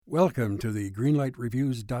Welcome to the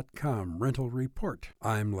GreenlightReviews.com Rental Report.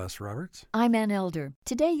 I'm Les Roberts. I'm Ann Elder.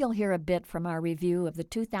 Today you'll hear a bit from our review of the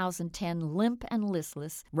 2010 limp and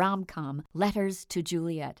listless rom-com Letters to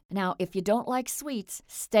Juliet. Now, if you don't like sweets,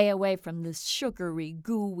 stay away from this sugary,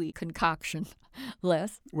 gooey concoction.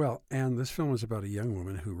 Les? Well, Ann, this film is about a young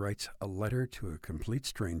woman who writes a letter to a complete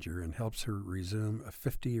stranger and helps her resume a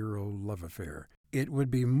 50-year-old love affair. It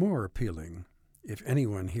would be more appealing if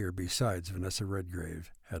anyone here besides Vanessa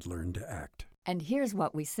Redgrave had learned to act. And here's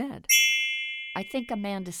what we said. I think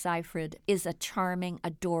Amanda Seyfried is a charming,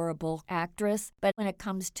 adorable actress, but when it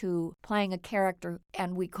comes to playing a character,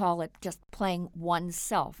 and we call it just playing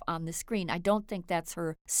oneself on the screen, I don't think that's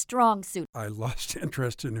her strong suit. I lost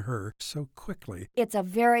interest in her so quickly. It's a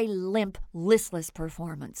very limp, listless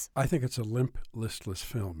performance. I think it's a limp, listless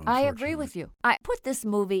film, I agree with you. I put this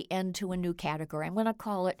movie into a new category. I'm going to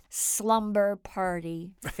call it Slumber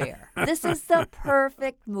Party Fare. This is the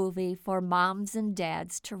perfect movie for moms and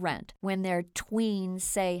dads to rent when they're tweens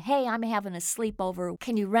say, hey, I'm having a sleepover.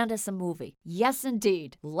 Can you rent us a movie? Yes,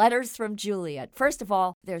 indeed. Letters from Juliet. First of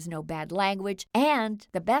all, there's no bad language. And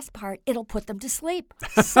the best part, it'll put them to sleep.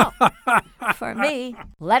 So, for me,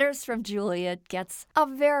 Letters from Juliet gets a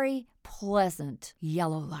very pleasant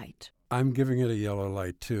yellow light. I'm giving it a yellow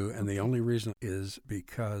light, too, and the only reason is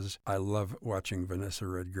because I love watching Vanessa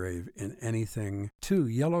Redgrave in anything. 2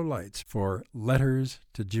 yellow lights for Letters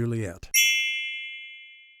to Juliet.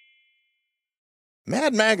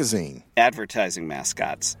 Mad Magazine. Advertising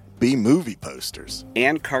mascots. B-movie posters.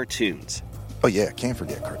 And cartoons. Oh yeah, can't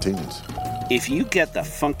forget cartoons. If you get the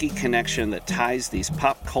funky connection that ties these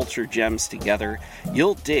pop culture gems together,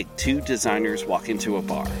 you'll dig 2 designers walk into a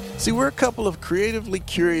bar. See, we're a couple of creatively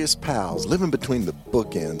curious pals living between the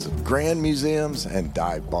bookends of grand museums and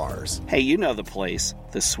dive bars. Hey, you know the place,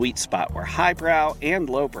 the sweet spot where highbrow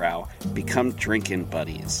and lowbrow become drinking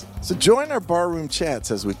buddies. So join our barroom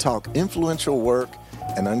chats as we talk influential work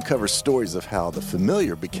and uncover stories of how the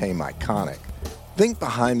familiar became iconic. Think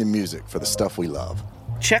behind the music for the stuff we love.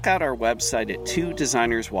 Check out our website at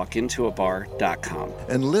 2designerswalkintoabar.com.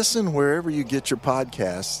 And listen wherever you get your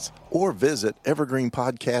podcasts or visit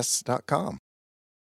evergreenpodcasts.com.